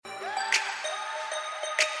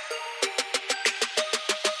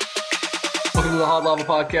Welcome to the Hot Lava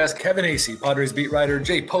Podcast. Kevin Acey, Padres beat writer.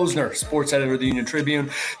 Jay Posner, sports editor of the Union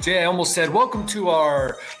Tribune. Jay, I almost said welcome to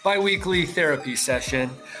our bi-weekly therapy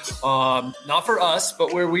session. Not for us,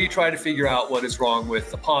 but where we try to figure out what is wrong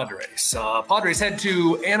with the Padres. Padres head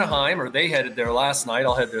to Anaheim, or they headed there last night.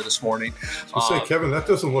 I'll head there this morning. Say, Kevin, that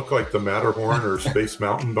doesn't look like the Matterhorn or Space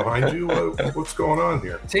Mountain behind you. What's going on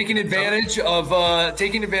here? Taking advantage,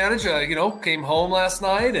 came home last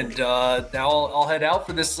night, and now I'll head out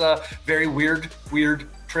for this very weird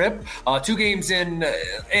trip. 2 games in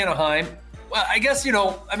Anaheim. Well, I guess,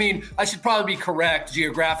 I should probably be correct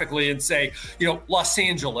geographically and say, Los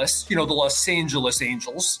Angeles, the Los Angeles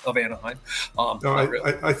Angels of Anaheim.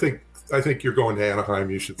 I think you're going to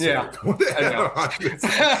Anaheim. You should say you're going to Anaheim.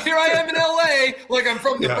 Here I am in LA, like I'm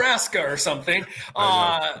from Nebraska or something.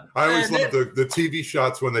 I always love the TV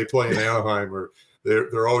shots when they play in Anaheim, or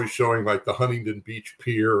they're always showing like the Huntington Beach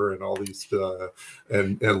Pier and all these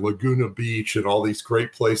and Laguna Beach and all these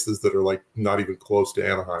great places that are like not even close to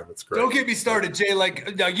Anaheim. It's great. Don't get me started, Jay.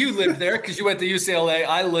 Like, now you lived there because you went to UCLA.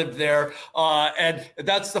 I lived there, and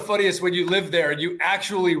that's the funniest when you live there and you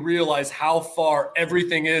actually realize how far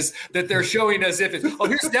everything is that they're showing as if it's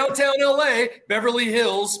here's downtown LA, Beverly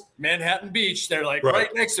Hills, Manhattan Beach. They're like right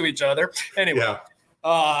next to each other. Anyway. Yeah.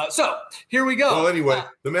 So here we go. Well, anyway,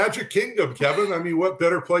 the Magic Kingdom, Kevin. I mean, what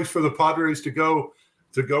better place for the Padres to go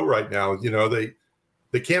right now?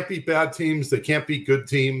 They can't beat bad teams. They can't beat good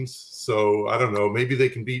teams. So I don't know. Maybe they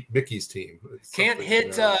can beat Mickey's team. Can't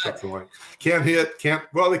hit. Can't hit.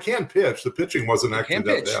 Well, they can pitch. The pitching wasn't actually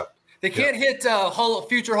that bad. They can't hit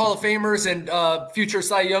future Hall of Famers and future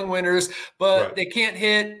Cy Young winners, but they can't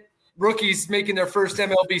hit rookies making their first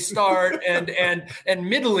MLB start and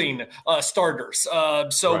middling starters.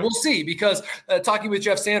 We'll see, because talking with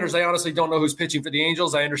Jeff Sanders, I honestly don't know who's pitching for the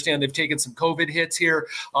Angels. I understand they've taken some COVID hits here,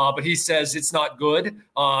 but he says it's not good.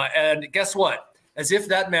 And guess what? As if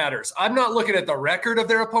that matters. I'm not looking at the record of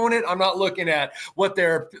their opponent. I'm not looking at what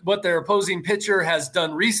their opposing pitcher has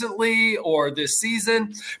done recently or this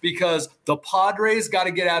season, because the Padres got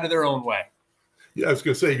to get out of their own way. Yeah, I was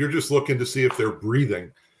going to say, you're just looking to see if they're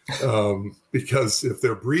breathing. Because if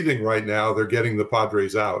they're breathing right now, they're getting the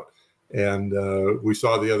Padres out. And we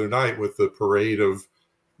saw the other night with the parade of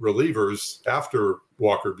relievers after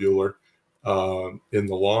Walker Buehler in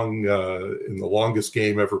the longest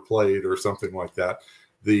game ever played, or something like that.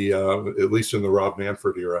 At least in the Rob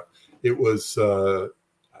Manfred era, it was.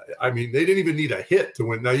 They didn't even need a hit to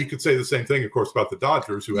win. Now you could say the same thing, of course, about the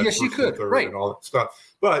Dodgers, who had first and third and all that stuff.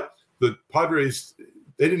 But the Padres,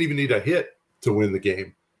 they didn't even need a hit to win the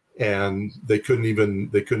game. And they couldn't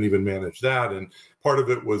even manage that. And part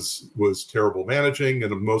of it was terrible managing,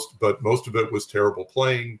 and most of it was terrible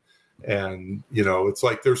playing. And it's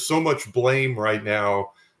like there's so much blame right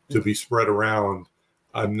now to be spread around.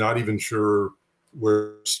 I'm not even sure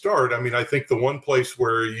where to start. I mean, I think the one place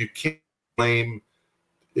where you can't blame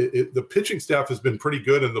the pitching staff has been pretty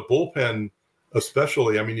good, and the bullpen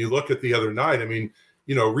especially. I mean, you look at the other night. I mean,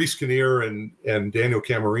 Reese Kinnear and Daniel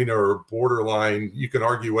Camarena are borderline. You can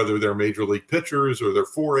argue whether they're major league pitchers or they're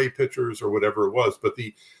 4A pitchers or whatever it was. But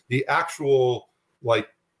the actual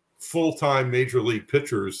full-time major league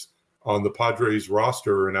pitchers on the Padres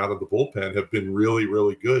roster and out of the bullpen have been really,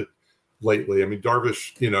 really good lately. I mean,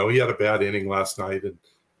 Darvish, he had a bad inning last night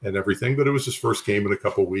and everything, but it was his first game in a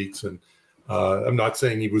couple weeks. And I'm not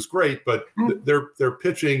saying he was great, but their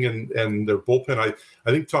pitching and their bullpen.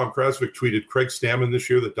 I think Tom Krasvick tweeted Craig Stammen this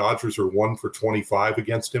year that Dodgers are 1 for 25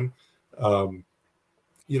 against him. In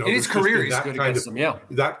his career, he's good against them. Yeah,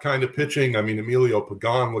 that kind of pitching. I mean, Emilio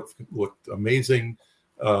Pagan looked amazing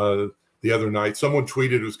the other night. Someone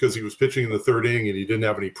tweeted it was because he was pitching in the third inning and he didn't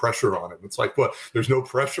have any pressure on him. It's like, what? There's no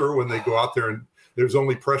pressure when they go out there, and there's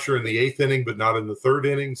only pressure in the eighth inning, but not in the third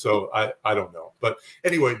inning. So I don't know. But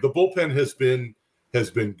anyway, the bullpen has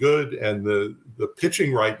been good, and the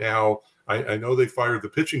pitching right now. I know they fired the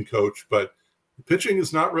pitching coach, but the pitching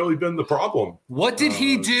has not really been the problem. What did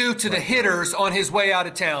he do to the hitters on his way out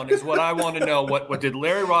of town is what I want to know. What did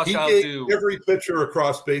Larry Rothschild do? Every pitcher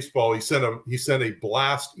across baseball, he sent a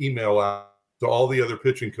blast email out to all the other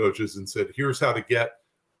pitching coaches and said, here's how to get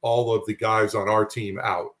all of the guys on our team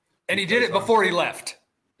out. And he did it before he left.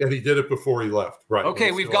 And he did it before he left. Right.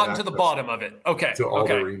 Okay, we've gotten to the bottom of it. Okay. To all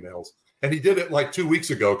their emails. And he did it like 2 weeks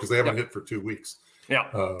ago because they haven't hit for 2 weeks.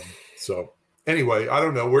 Yeah. So anyway, I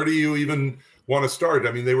don't know. Where do you even want to start?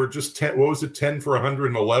 I mean, they were just 10 for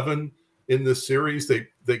 111 in this series.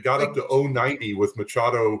 They got up to 090 with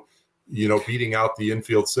Machado, beating out the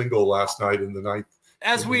infield single last night in the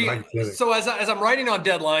as I'm writing on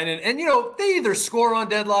deadline, and they either score on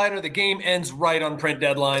deadline or the game ends right on print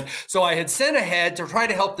deadline. So I had sent ahead to try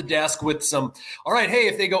to help the desk with some, all right, hey,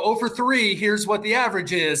 if they go 0 for 3, here's what the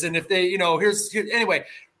average is. And if they, anyway,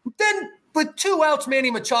 then with 2 outs, Manny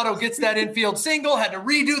Machado gets that infield single, had to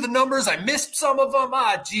redo the numbers. I missed some of them.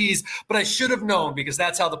 But I should have known because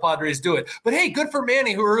that's how the Padres do it. But hey, good for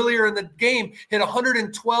Manny, who earlier in the game hit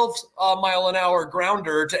 112 mile an hour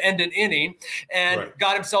grounder to end an inning and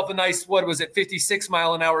got himself a nice, 56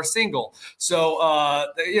 mile an hour single. So,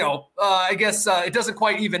 I guess it doesn't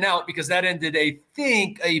quite even out because that ended a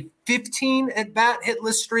 15 at bat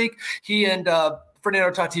hitless streak. He and,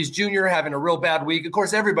 Fernando Tatis Jr. having a real bad week. Of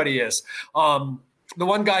course, everybody is. The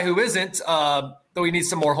one guy who isn't, though he needs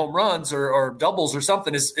some more home runs or doubles or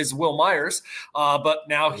something, is Will Myers. But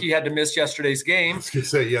now he had to miss yesterday's game. I was going to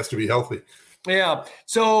say he has to be healthy. Yeah.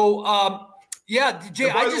 So,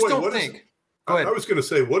 Jay, I just don't think. Go ahead. I was going to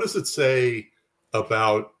say, what does it say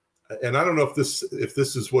about, and I don't know if this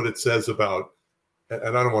is what it says about,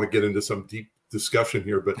 and I don't want to get into some deep discussion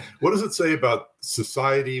here, but what does it say about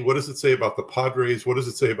society? What does it say about the Padres? What does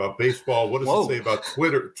it say about baseball? What does it say about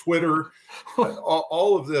Twitter,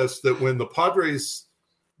 all of this, that when the Padres,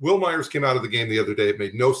 Will Myers came out of the game the other day, it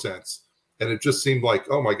made no sense. And it just seemed like,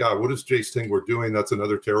 oh my God, what is Jayce Tingler doing? That's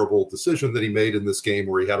another terrible decision that he made in this game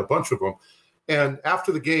where he had a bunch of them. And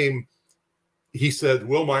after the game, he said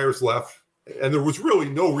Will Myers left, and there was really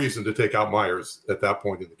no reason to take out Myers at that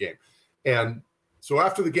point in the game. And so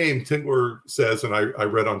after the game, Tingler says, and I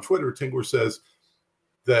read on Twitter, Tingler says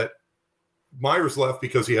that Myers left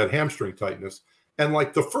because he had hamstring tightness. And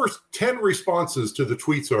like the first 10 responses to the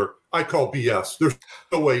tweets are, I call BS. There's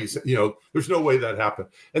no way, there's no way that happened.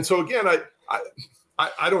 And so again,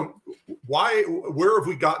 I don't, where have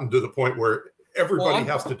we gotten to the point where everybody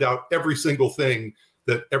has to doubt every single thing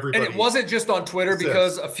that everybody. And it wasn't just on Twitter says.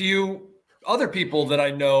 Because a few other people that I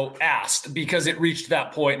know asked, because it reached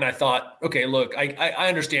that point, and I thought, okay, look, I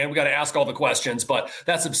understand we got to ask all the questions, but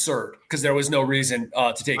that's absurd because there was no reason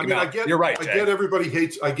to take him out. You're right, Jay. I get everybody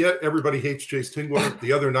hates Jayce Tingler.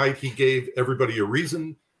 The other night he gave everybody a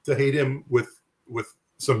reason to hate him with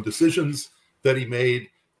some decisions that he made,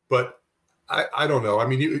 but I don't know. I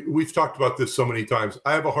mean, we've talked about this so many times.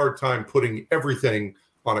 I have a hard time putting everything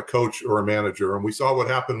on a coach or a manager, and we saw what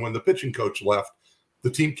happened when the pitching coach left. The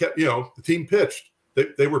team the team pitched.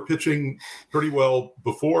 They were pitching pretty well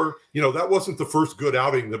before. That wasn't the first good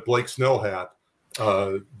outing that Blake Snell had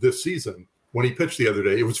this season when he pitched the other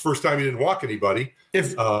day. It was the first time he didn't walk anybody.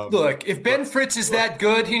 If Ben Fritz is that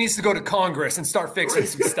good, he needs to go to Congress and start fixing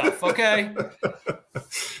some stuff, okay?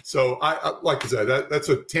 So I like I said, that's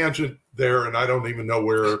a tangent there, and I don't even know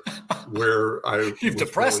where You've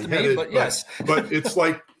depressed me, headed, but yes. But it's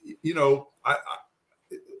like,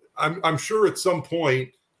 I'm sure at some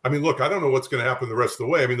point, I mean, look, I don't know what's going to happen the rest of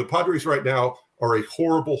the way. I mean, the Padres right now are a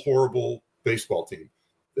horrible, horrible baseball team.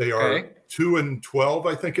 They are 2-12,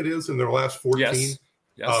 I think it is, in their last 14.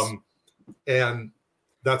 Yes. And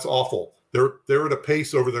that's awful. They're at a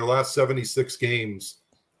pace over their last 76 games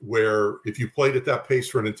where if you played at that pace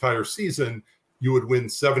for an entire season, you would win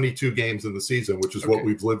 72 games in the season, which is what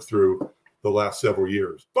we've lived through the last several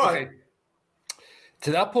years. But to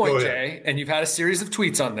that point, Jay, and you've had a series of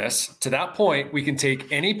tweets on this, to that point, we can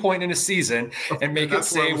take any point in a season and make it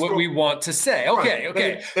say what we want to say.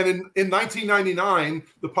 Okay. And in 1999,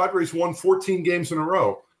 the Padres won 14 games in a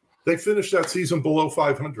row. They finished that season below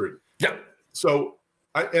 500. Yeah. So,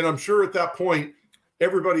 I'm sure at that point,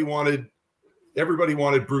 everybody wanted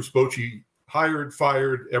Bruce Bochy hired,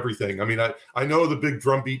 fired, everything. I mean, I know the big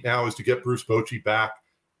drumbeat now is to get Bruce Bochy back.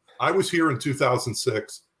 I was here in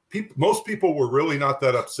 2006. Most people were really not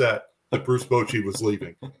that upset that Bruce Bochy was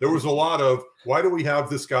leaving. There was a lot of, why do we have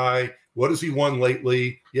this guy? What has he won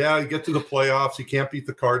lately? Yeah, you get to the playoffs. He can't beat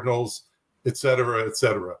the Cardinals, et cetera, et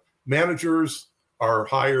cetera. Managers are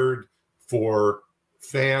hired for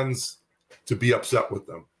fans to be upset with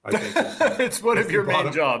them. I think it's one of your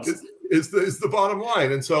main jobs. Is the bottom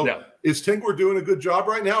line. And so is Tingler doing a good job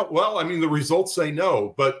right now? Well, I mean, the results say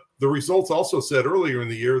no, but the results also said earlier in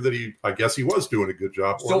the year that I guess he was doing a good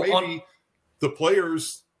job. So or maybe the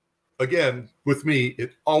players, again, with me,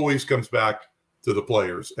 it always comes back to the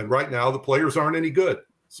players. And right now the players aren't any good.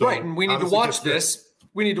 So and we need to watch this.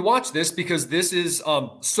 We need to watch this because this is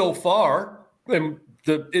so far, and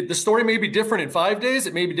the story may be different in 5 days.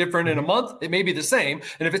 It may be different in a month. It may be the same.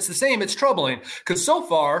 And if it's the same, it's troubling because so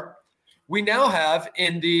far we now have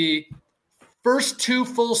in the first 2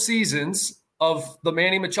 full seasons of the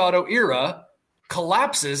Manny Machado era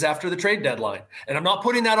collapses after the trade deadline. And I'm not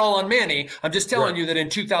putting that all on Manny. I'm just telling you that in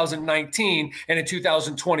 2019 and in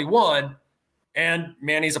 2021, and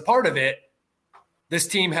Manny's a part of it, this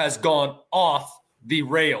team has gone off the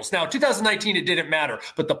rails. Now, 2019, it didn't matter,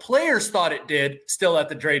 but the players thought it did still at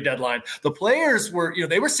the trade deadline. The players were,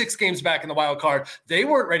 they were 6 games back in the wild card. They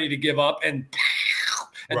weren't ready to give up, and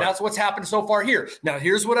that's what's happened so far here. Now,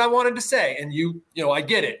 here's what I wanted to say, and I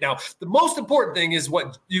get it. Now, the most important thing is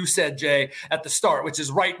what you said, Jay, at the start, which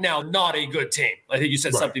is right now not a good team. I think you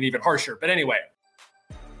said something even harsher, but anyway.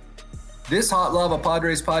 This Hot Lava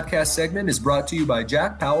Padres podcast segment is brought to you by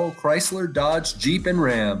Jack Powell Chrysler Dodge Jeep and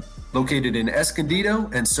Ram, located in Escondido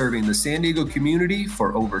and serving the San Diego community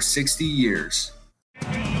for over 60 years.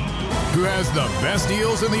 Who has the best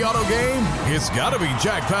deals in the auto game? It's got to be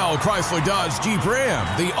Jack Powell Chrysler Dodge Jeep Ram,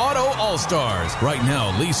 the Auto All-Stars. Right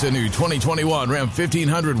now, lease a new 2021 Ram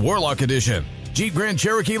 1500 Warlock Edition, Jeep Grand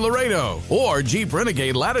Cherokee Laredo, or Jeep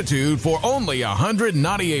Renegade Latitude for only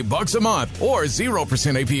 $198 a month, or 0%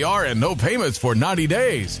 APR and no payments for 90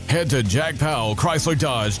 days. Head to Jack Powell Chrysler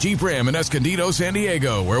Dodge Jeep Ram in Escondido, San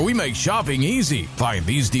Diego, where we make shopping easy. Find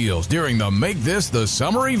these deals during the Make This the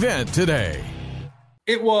Summer event today.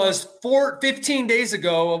 It was 15 days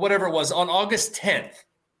ago, or whatever it was, on August 10th.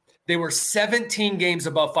 They were 17 games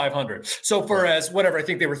above 500. So I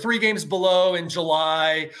think they were 3 games below in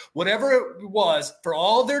July, whatever it was, for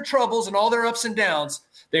all their troubles and all their ups and downs,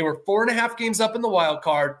 they were 4.5 games up in the wild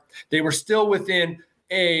card. They were still within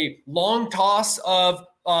a long toss of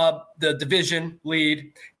the division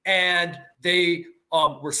lead, and they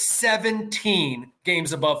were 17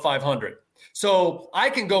 games above 500. So I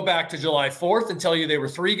can go back to July 4th and tell you they were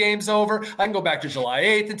 3 games over. I can go back to July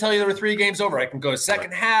 8th and tell you they were 3 games over. I can go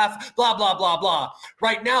second half, blah, blah, blah, blah.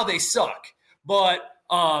 Right now they suck. But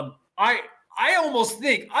I almost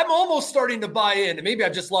think I'm almost starting to buy in, and maybe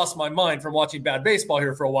I've just lost my mind from watching bad baseball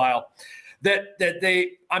here for a while, that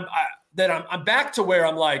I'm back to where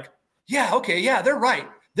I'm like, yeah, okay, yeah, they're right.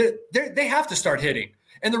 They have to start hitting.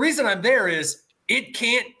 And the reason I'm there is it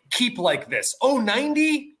can't keep like this.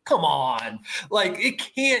 90? Come on. Like, it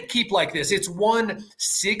can't keep like this. It's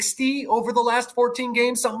 160 over the last 14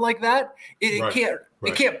 games, something like that. It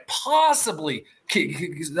can't possibly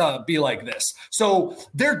be like this. So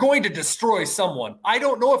they're going to destroy someone. I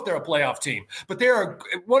don't know if they're a playoff team, but they're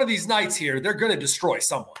one of these nights here, they're going to destroy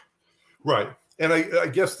someone. Right. And I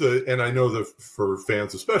guess I know for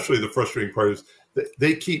fans, especially the frustrating part is that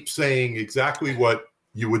they keep saying exactly what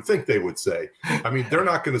you would think they would say. I mean, they're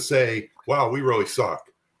not going to say, wow, we really suck.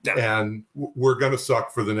 Yeah. And we're going to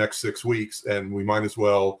suck for the next 6 weeks, and we might as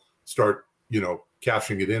well start,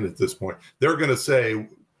 cashing it in at this point. They're going to say,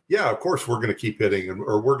 yeah, of course we're going to keep hitting,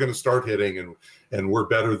 or we're going to start hitting, and we're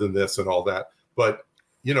better than this and all that. But,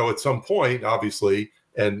 at some point, obviously,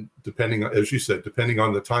 and depending, as you said, depending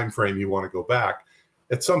on the time frame you want to go back,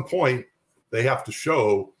 at some point they have to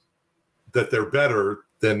show that they're better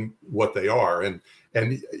than what they are. And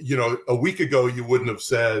a week ago you wouldn't have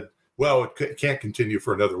said, well, it can't continue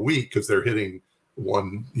for another week because they're hitting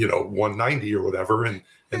 190 or whatever, and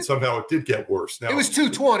somehow it did get worse. Now it was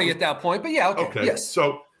 220 at that point, but yeah, okay. Yes.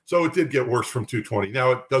 So it did get worse from 220.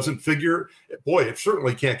 Now it doesn't figure. Boy, it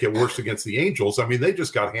certainly can't get worse against the Angels. I mean, they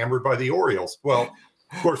just got hammered by the Orioles. Well,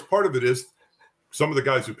 of course, part of it is some of the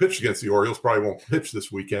guys who pitched against the Orioles probably won't pitch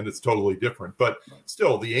this weekend. It's totally different, but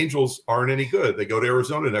still, the Angels aren't any good. They go to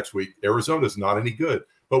Arizona next week. Arizona's not any good,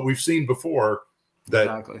 but we've seen before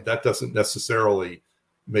that doesn't necessarily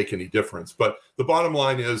make any difference. But the bottom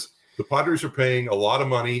line is the Padres are paying a lot of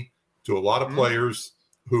money to a lot of players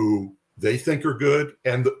who they think are good,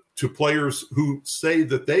 and to players who say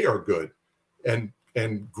that they are good and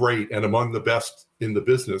great and among the best in the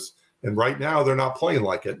business. And right now they're not playing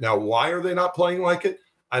like it. Now, why are they not playing like it?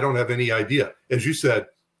 I don't have any idea. As you said,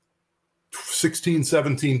 16,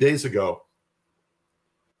 17 days ago,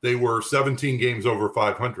 they were 17 games over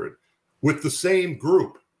 500. With the same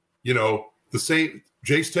group, the same.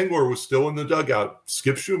 Jace Tingler was still in the dugout.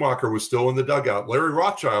 Skip Schumacher was still in the dugout. Larry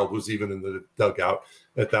Rothschild was even in the dugout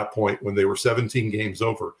at that point when they were 17 games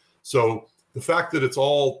over. So the fact that it's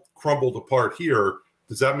all crumbled apart here,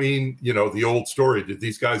 does that mean, the old story? Did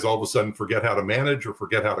these guys all of a sudden forget how to manage or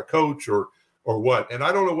forget how to coach or what? And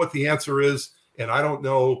I don't know what the answer is. And I don't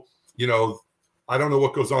know, I don't know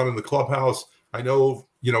what goes on in the clubhouse. I know,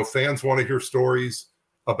 fans want to hear stories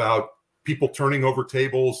about people turning over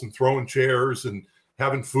tables and throwing chairs and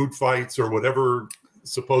having food fights or whatever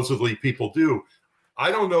supposedly people do.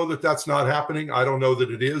 I don't know that that's not happening. I don't know that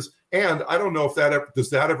it is. And I don't know if does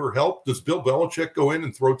that ever help? Does Bill Belichick go in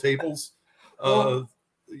and throw tables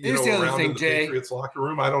here's the other around thing, in the Jay. Patriots locker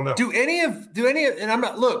room? I don't know. Do any of, and I'm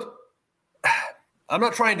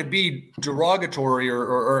not trying to be derogatory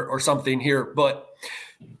or something here, but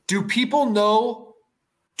do people know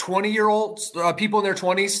 20-year-olds, people in their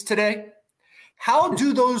 20s today, how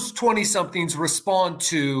do those 20-somethings respond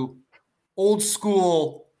to old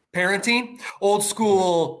school parenting, old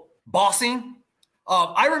school bossing?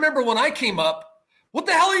 I remember when I came up, what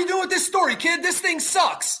the hell are you doing with this story, kid? This thing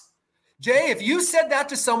sucks. Jay, if you said that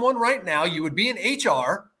to someone right now, you would be in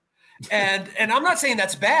HR. And I'm not saying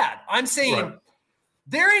that's bad. I'm saying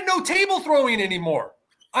there ain't no table throwing anymore.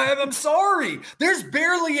 I'm sorry. There's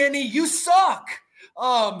barely any. You suck.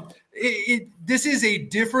 This is a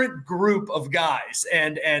different group of guys.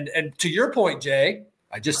 And to your point, Jay,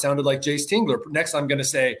 I just sounded like Jayce Tingler. Next, I'm going to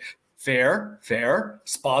say fair,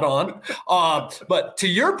 spot on. But to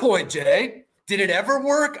your point, Jay, did it ever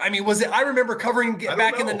work? I mean, I remember covering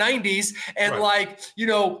back in the 90s and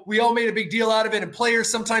we all made a big deal out of it and players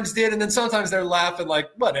sometimes did. And then sometimes they're laughing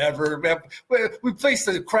like, whatever. We faced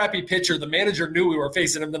a crappy pitcher. The manager knew we were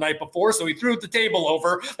facing him the night before. So he threw the table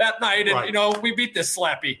over that night and, we beat this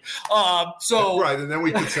slappy. And then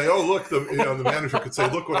we could say, oh, look, the manager could say,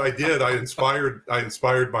 look what I did. I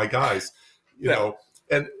inspired my guys, know,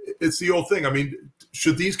 and it's the old thing. I mean,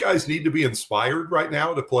 should these guys need to be inspired right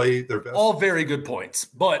now to play their best? All very good points,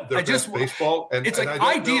 but I just baseball. And it's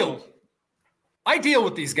I deal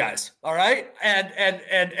with these guys. All right.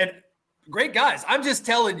 And great guys. I'm just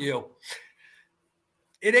telling you,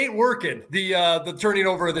 it ain't working. The turning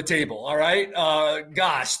over of the table. All right.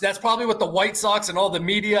 Gosh, that's probably what the White Sox and all the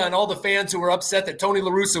media and all the fans who were upset that Tony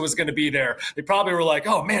La Russa was going to be there. They probably were like,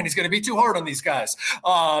 oh man, he's going to be too hard on these guys.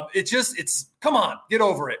 Come on, get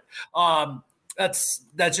over it.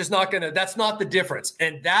 That's just not that's not the difference.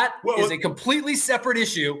 And that is a completely separate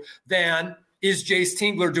issue than is Jayce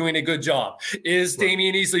Tingler doing a good job? Is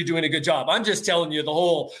Damian Easley doing a good job? I'm just telling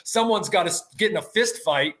you someone's got to get in a fist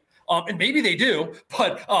fight. And maybe they do,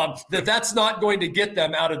 but that's not going to get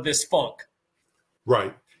them out of this funk.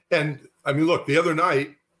 Right. And I mean, look, the other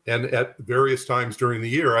night and at various times during the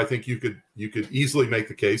year, I think you could easily make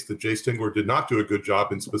the case that Jayce Tingler did not do a good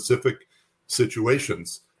job in specific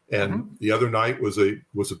situations. And the other night was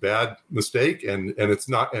a bad mistake, and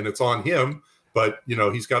it's on him. But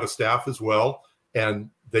he's got a staff as well, and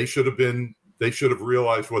they should have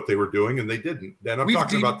realized what they were doing, and they didn't. And I'm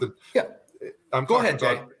talking about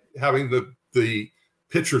having the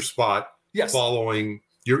pitcher spot following.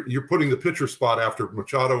 You're putting the pitcher spot after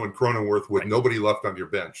Machado and Cronenworth with nobody left on your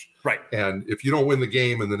bench. Right. And if you don't win the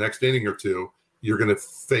game in the next inning or two, you're going to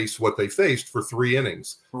face what they faced for 3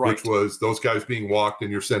 innings, which was those guys being walked,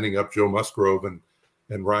 and you're sending up Joe Musgrove and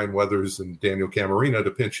Ryan Weathers and Daniel Camarena to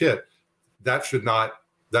pinch hit. That should not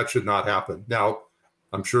happen. Now,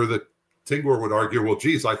 I'm sure that Tingler would argue, well,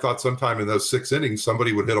 geez, I thought sometime in those 6 innings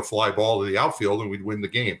somebody would hit a fly ball to the outfield and we'd win the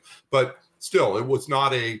game. But still, it was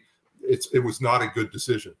not a good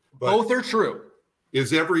decision. But both are true.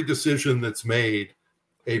 Is every decision that's made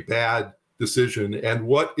a bad decision? And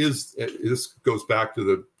this goes back to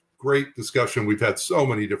the great discussion we've had so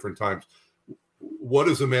many different times. What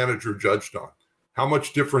is a manager judged on? How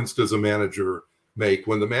much difference does a manager make?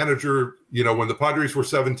 When the manager, when the Padres were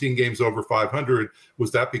 17 games over 500,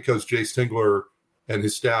 was that because Jayce Tingler and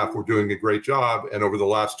his staff were doing a great job? And over the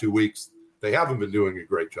last 2 weeks, they haven't been doing a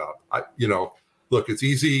great job. Look, it's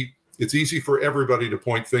easy for everybody to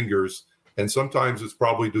point fingers, and sometimes it's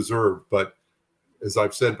probably deserved. But as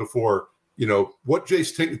I've said before, what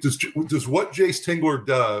Jayce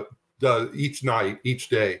Tingler does each night, each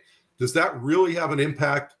day, does that really have an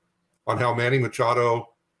impact on how Manny Machado,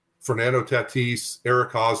 Fernando Tatis,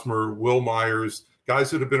 Eric Hosmer, Will Myers, guys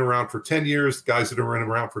that have been around for 10 years, guys that have been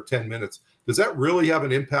around for 10 minutes, does that really have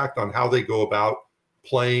an impact on how they go about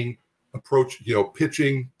playing,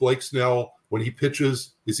 pitching? Blake Snell, when he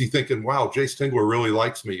pitches, is he thinking, wow, Jayce Tingler really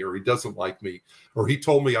likes me, or he doesn't like me, or he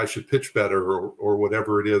told me I should pitch better, or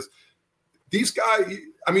whatever it is? These guys,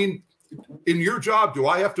 I mean, in your job, do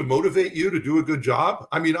I have to motivate you to do a good job?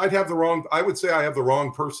 I mean, I would say I have the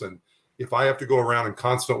wrong person if I have to go around and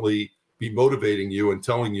constantly be motivating you and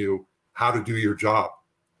telling you how to do your job.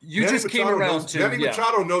 Manny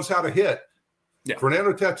Machado knows how to hit. Yeah.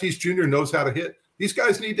 Fernando Tatis Jr. knows how to hit. These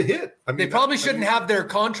guys need to hit. I mean, they probably shouldn't have their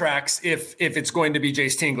contracts if it's going to be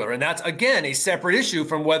Jayce Tingler. And that's, again, a separate issue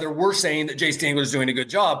from whether we're saying that Jayce Tingler is doing a good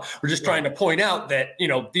job. We're just trying to point out that,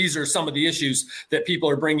 these are some of the issues that people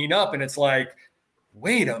are bringing up. And it's like,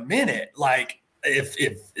 wait a minute. Like,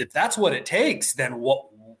 if that's what it takes, then what?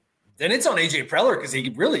 Then it's on AJ Preller because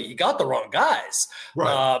he got the wrong guys.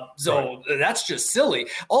 Right. That's just silly.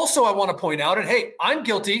 Also, I want to point out, and hey, I'm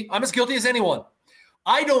guilty. I'm as guilty as anyone.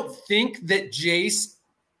 I don't think that Jayce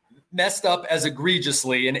messed up as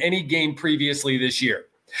egregiously in any game previously this year.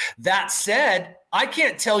 That said, I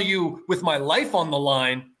can't tell you with my life on the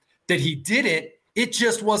line that he did it It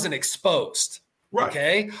just wasn't exposed. Right.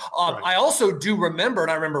 Okay. Right. I also do remember,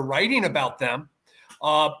 and I remember writing about them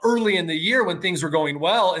early in the year when things were going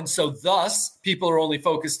well. And so thus people are only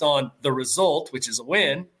focused on the result, which is a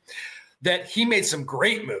win, that he made some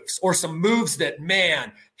great moves or some moves that,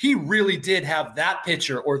 man, he really did have that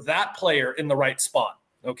pitcher or that player in the right spot.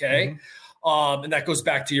 Okay. Mm-hmm. And that goes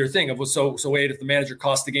back to your thing of, so wait, if the manager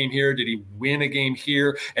cost the game here, did he win a game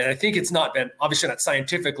here? And I think it's not been, obviously not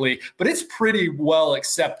scientifically, but it's pretty well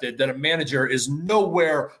accepted that a manager is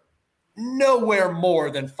nowhere more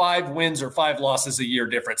than 5 wins or 5 losses a year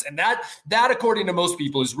difference. And that according to most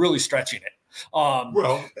people is really stretching it.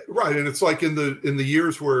 Well, right. And it's like in the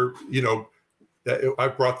years where,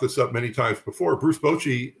 I've brought this up many times before, Bruce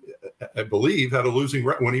Bochy, I believe, had a losing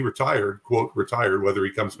record when he retired, quote, retired, whether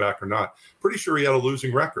he comes back or not. Pretty sure he had a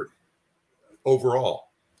losing record overall.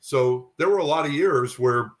 So there were a lot of years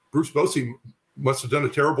where Bruce Bochy must have done a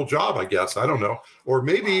terrible job, I guess. I don't know. Or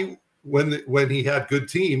maybe when he had good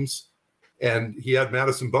teams and he had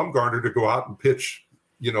Madison Bumgarner to go out and pitch,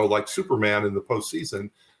 like Superman in the postseason,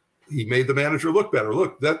 he made the manager look better.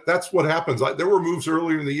 Look, that's what happens. There were moves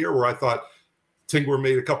earlier in the year where I thought Tingler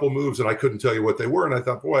made a couple moves and I couldn't tell you what they were. And I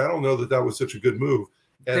thought, boy, I don't know that was such a good move.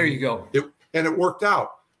 And there you go. It worked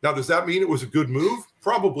out. Now, does that mean it was a good move?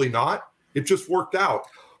 Probably not. It just worked out.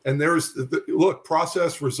 And there's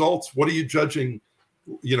process, results. What are you judging?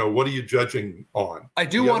 What are you judging on? I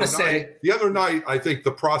do want to say the other night, I think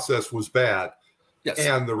the process was bad. Yes.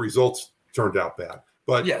 And the results turned out bad.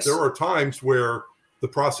 But yes, there are times where the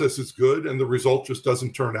process is good and the result just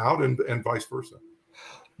doesn't turn out and vice versa.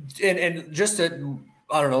 And just to,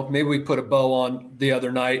 I don't know, maybe we put a bow on the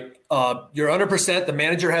other night. You're 100%. The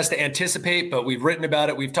manager has to anticipate, but we've written about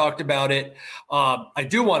it. We've talked about it. I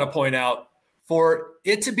do want to point out, for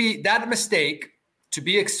it to be that mistake to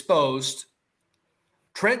be exposed,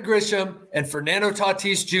 Trent Grisham and Fernando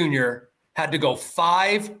Tatis Jr. had to go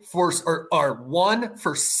 1 for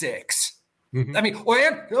 6. Mm-hmm. I mean,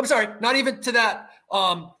 I'm sorry, not even to that.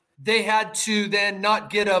 They had to then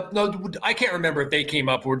not get up. No, I can't remember if they came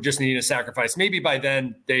up or just needing a sacrifice. Maybe by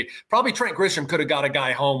then Trent Grisham could have got a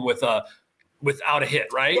guy home without a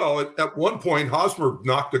hit, right? Well, at one point, Hosmer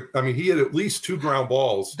he had at least 2 ground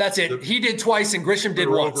balls. That's it. He did twice and Grisham did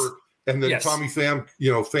once. And then yes. Tommy Pham,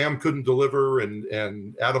 Pham couldn't deliver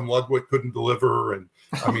and Adam Ludwig couldn't deliver. And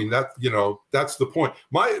I mean, that's the point.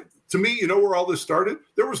 To me, where all this started?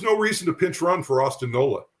 There was no reason to pinch run for Austin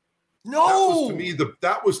Nola. No,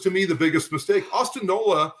 that was to me the biggest mistake. Austin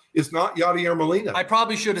Nola is not Yadier Molina. I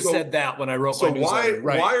probably should have said that when I wrote. So my newsletter.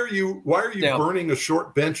 why are you burning a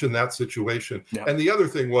short bench in that situation? Yeah. And the other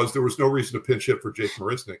thing was there was no reason to pinch hit for Jake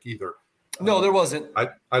Marisnick either. No, there wasn't. I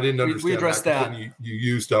didn't understand. We addressed that. You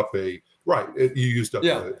used up a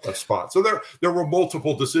spot. So there were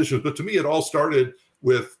multiple decisions, but to me it all started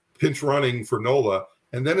with pinch running for Nola,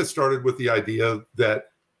 and then it started with the idea that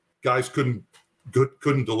guys couldn't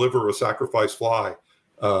deliver a sacrifice fly,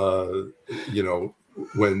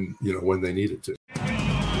 when they needed to.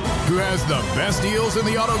 Who has the best deals in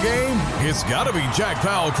the auto game? It's got to be Jack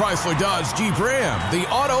Powell Chrysler Dodge Jeep Ram, the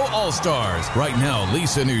Auto All-Stars. Right now,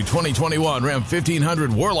 lease a new 2021 Ram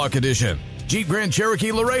 1500 Warlock Edition, Jeep Grand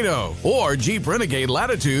Cherokee Laredo, or Jeep Renegade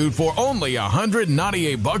Latitude for only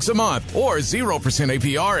 $198 a month, or 0%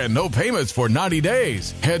 APR and no payments for 90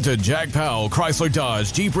 days. Head to Jack Powell Chrysler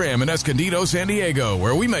Dodge Jeep Ram in Escondido, San Diego,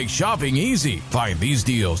 where we make shopping easy. Find these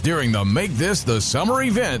deals during the Make This the Summer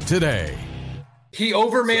event today. He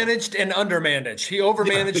overmanaged and undermanaged. He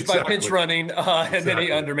overmanaged by pinch running, and then he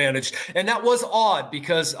undermanaged. And that was odd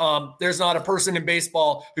because there's not a person in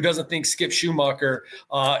baseball who doesn't think Skip Schumacher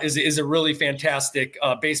is a really fantastic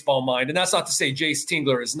baseball mind. And that's not to say Jace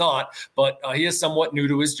Tingler is not, but he is somewhat new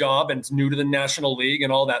to his job and new to the National League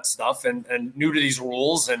and all that stuff and new to these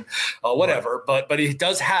rules and whatever. Right. But he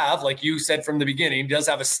does have, like you said from the beginning, he does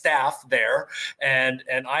have a staff there. And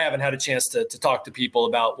I haven't had a chance to talk to people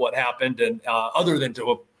about what happened and other than to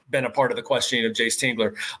have been a part of the questioning of Jace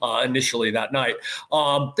Tingler initially that night.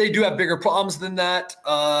 They do have bigger problems than that.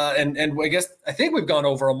 And I think we've gone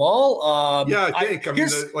over them all. I think,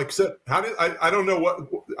 like I said, I don't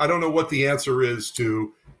know what the answer is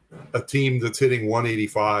to a team that's hitting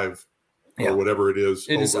 185 or whatever it is.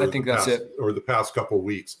 I think that's it. Or the past couple of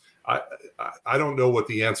weeks. I don't know what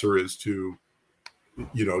the answer is to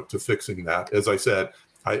fixing that. As I said,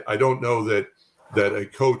 I don't know that a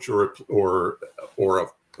coach or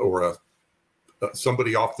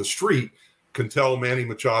somebody off the street can tell Manny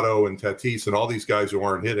Machado and Tatis and all these guys who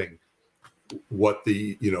aren't hitting what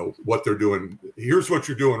they're doing. Here's what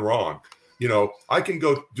you're doing wrong. I can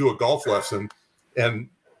go do a golf lesson and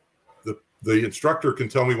the instructor can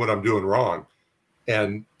tell me what I'm doing wrong.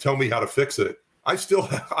 and tell me how to fix it, I'm still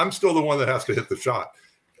the one that has to hit the shot.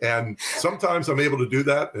 And sometimes I'm able to do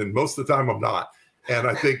that, and most of the time I'm not. And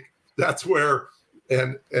I think that's where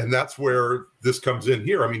and that's where this comes in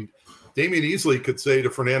here. I mean, Damian easily could say to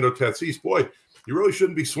Fernando Tatis, boy, you really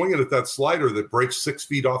shouldn't be swinging at that slider that breaks 6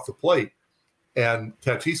 feet off the plate. And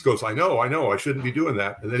Tatis goes, I know, I shouldn't be doing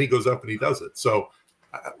that. And then he goes up and he does it. So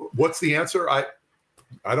what's the answer? I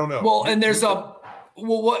don't know. Well, and there's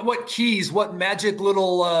what keys, what magic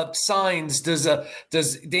little signs does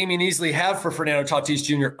Damian Easley have for Fernando Tatis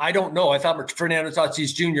Jr.? I don't know. I thought Fernando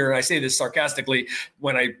Tatis Jr., and I say this sarcastically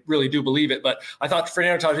when I really do believe it, but I thought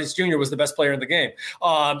Fernando Tatis Jr. was the best player in the game.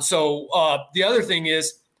 So the other thing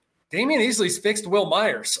is, Damian Easley's fixed Will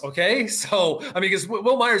Myers, okay? So, I mean, because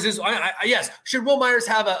Will Myers is, yes, should Will Myers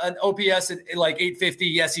have an OPS at like 850?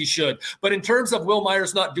 Yes, he should. But in terms of Will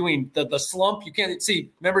Myers not doing the slump, you can't see,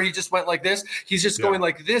 remember he just went like this? He's just going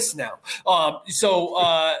like this now.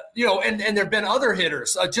 You know, and there have been other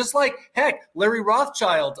hitters, just like, heck, Larry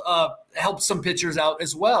Rothschild helped some pitchers out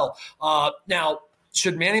as well. Now,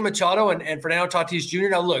 should Manny Machado and Fernando Tatis Jr.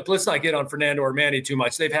 Now, look, let's not get on Fernando or Manny too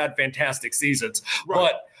much. They've had fantastic seasons.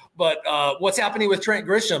 Right. But what's happening with Trent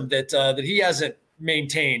Grisham that he hasn't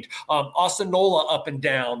maintained? Austin Nola up and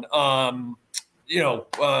down. I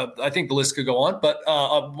think the list could go on. But,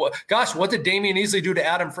 gosh, what did Damian Easley do to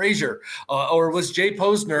Adam Frazier? Or was Jay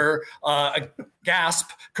Posner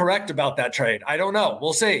correct about that trade? I don't know.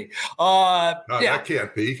 We'll see. That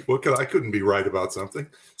can't be. I couldn't be right about something.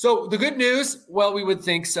 So the good news, well, we would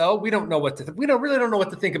think so. We don't know what to we really don't know what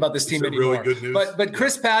to think about this team anymore. Really good news? But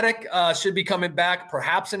Chris Paddock should be coming back,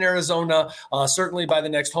 perhaps in Arizona, certainly by the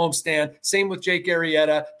next homestand. Same with Jake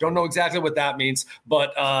Arrieta. Don't know exactly what that means,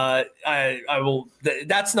 but I will.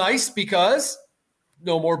 That's nice because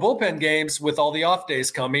no more bullpen games with all the off days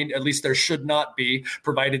coming. At least there should not be,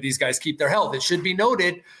 provided these guys keep their health. It should be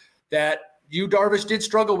noted that Yu Darvish did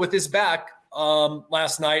struggle with his back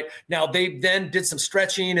last night. Now they then did some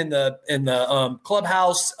stretching in the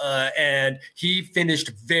clubhouse, and he finished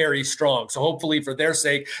very strong. So hopefully for their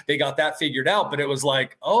sake, they got that figured out. But it was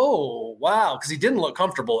like, oh wow, because he didn't look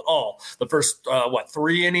comfortable at all the first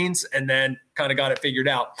 3 innings, and then kind of got it figured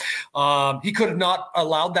out. He could have not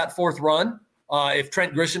allowed that 4th run. If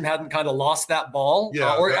Trent Grisham hadn't kind of lost that ball, it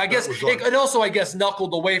also, I guess,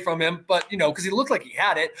 knuckled away from him, but, because he looked like he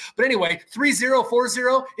had it. But anyway, 3-0,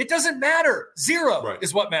 4-0, it doesn't matter. 0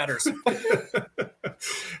 is what matters.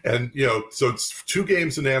 And, so it's 2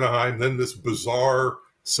 games in Anaheim, then this bizarre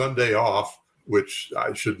Sunday off, which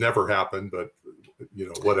should never happen, but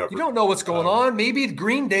whatever. You don't know what's going on. Maybe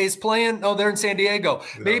Green Day's playing. Oh, they're in San Diego.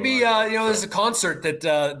 Maybe, there's a concert that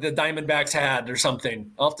the Diamondbacks had or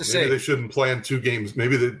something. I'll have to say. Maybe they shouldn't plan 2 games.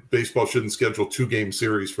 Maybe the baseball shouldn't schedule 2-game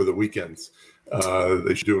series for the weekends.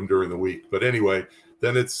 They should do them during the week. But anyway,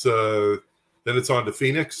 then it's on to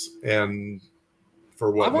Phoenix and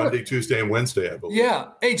for Monday, Tuesday, and Wednesday, I believe. Yeah.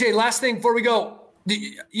 Hey, Jay, last thing before we go.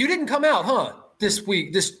 You didn't come out, huh? This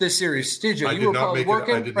week, this series, did you? I did not make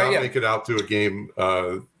it out to a game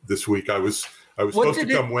this week. I was supposed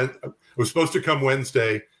to come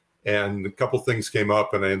Wednesday, and a couple things came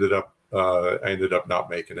up, and I ended up not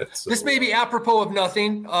making it. So, this may be apropos of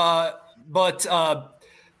nothing, but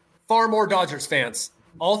far more Dodgers fans.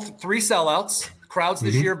 All 3 sellouts. Crowds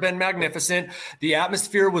this year have been magnificent. The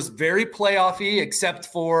atmosphere was very playoffy, except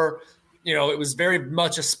for. It was very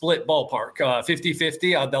much a split ballpark,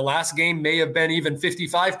 50-50. The last game may have been even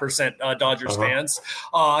 55% Dodgers fans.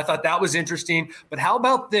 I thought that was interesting. But how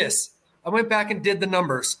about this? I went back and did the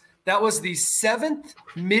numbers. That was the 7th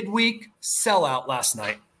midweek sellout last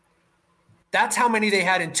night. That's how many they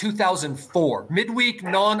had in 2004. Midweek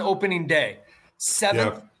non-opening day.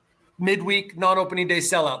 7th midweek non-opening day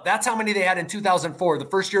sellout. That's how many they had in 2004, the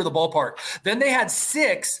first year of the ballpark. Then they had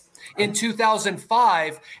 6 in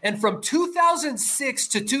 2005, and from 2006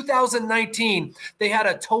 to 2019, they had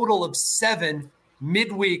a total of 7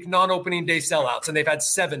 midweek non-opening day sellouts, and they've had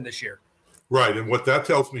 7 this year. Right, and what that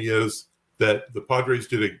tells me is that the Padres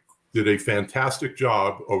did a fantastic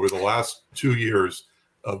job over the last 2 years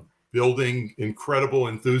of building incredible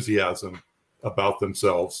enthusiasm about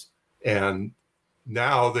themselves, and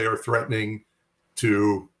now they are threatening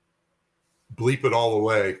to bleep it all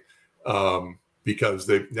away. Because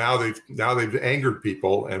they've angered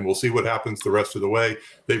people, and we'll see what happens the rest of the way.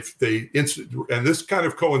 And this kind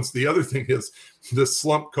of the other thing is the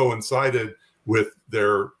slump coincided with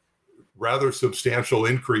their rather substantial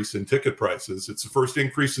increase in ticket prices. It's the first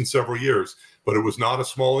increase in several years, but it was not a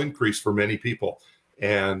small increase for many people.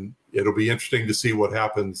 And it'll be interesting to see what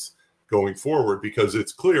happens going forward, because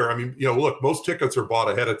it's clear. I mean, look, most tickets are bought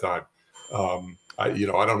ahead of time.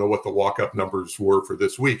 I don't know what the walk-up numbers were for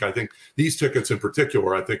this week. I think these tickets in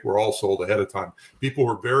particular, I think were all sold ahead of time. People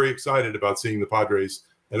were very excited about seeing the Padres,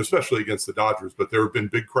 and especially against the Dodgers, but there have been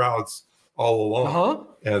big crowds all along.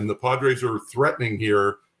 And the Padres are threatening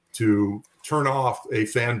here to turn off a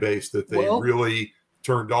fan base that they really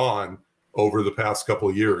turned on over the past couple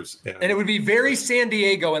of years. And it would be very San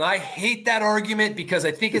Diego. And I hate that argument because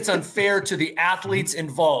I think it's unfair to the athletes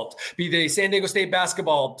involved, be they San Diego State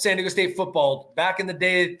basketball, San Diego State football, back in the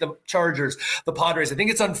day, the Chargers, the Padres. I think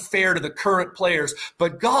it's unfair to the current players,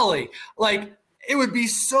 but golly, like it would be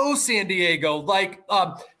so San Diego, like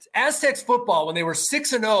Aztecs football when they were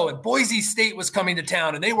 6-0 and Boise State was coming to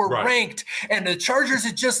town and they were ranked and the Chargers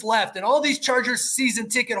had just left and all these Chargers season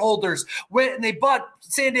ticket holders went and they bought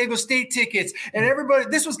San Diego State tickets and everybody,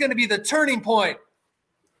 this was going to be the turning point.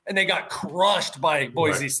 And they got crushed by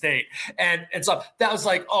Boise State. And so that was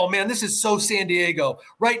like, oh man, this is so San Diego.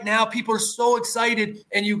 Right now, people are so excited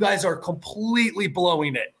and you guys are completely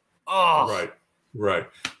blowing it. Oh. Right.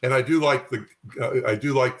 And I do like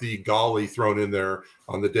the golly thrown in there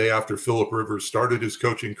on the day after Phillip Rivers started his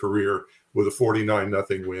coaching career with a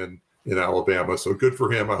 49-0 win in Alabama. So good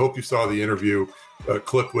for him. I hope you saw the interview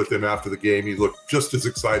clip with him after the game. He looked just as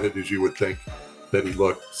excited as you would think that he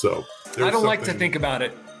looked. So I don't like to think about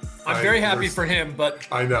it. I'm very happy for him, but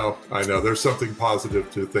I know. There's something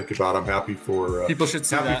positive to think about. I'm happy for people should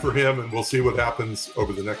see happy for him, and we'll see what happens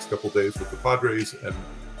over the next couple of days with the Padres. And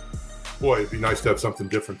boy, it'd be nice to have something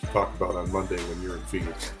different to talk about on Monday when you're in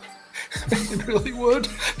Phoenix. It really would.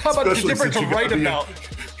 How about the different to write about?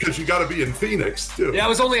 Because you got to be in Phoenix, too. Yeah, it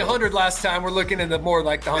was only 100 last time. We're looking at the more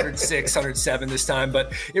like the 106, 107 this time.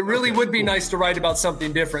 But it really would be nice to write about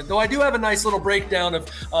something different. Though I do have a nice little breakdown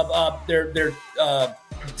of their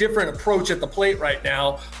different approach at the plate right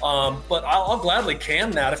now. But I'll gladly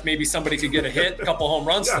can that if maybe somebody could get a hit, a couple home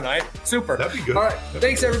runs tonight. Super. That'd be good. All right.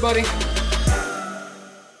 Thanks, everybody.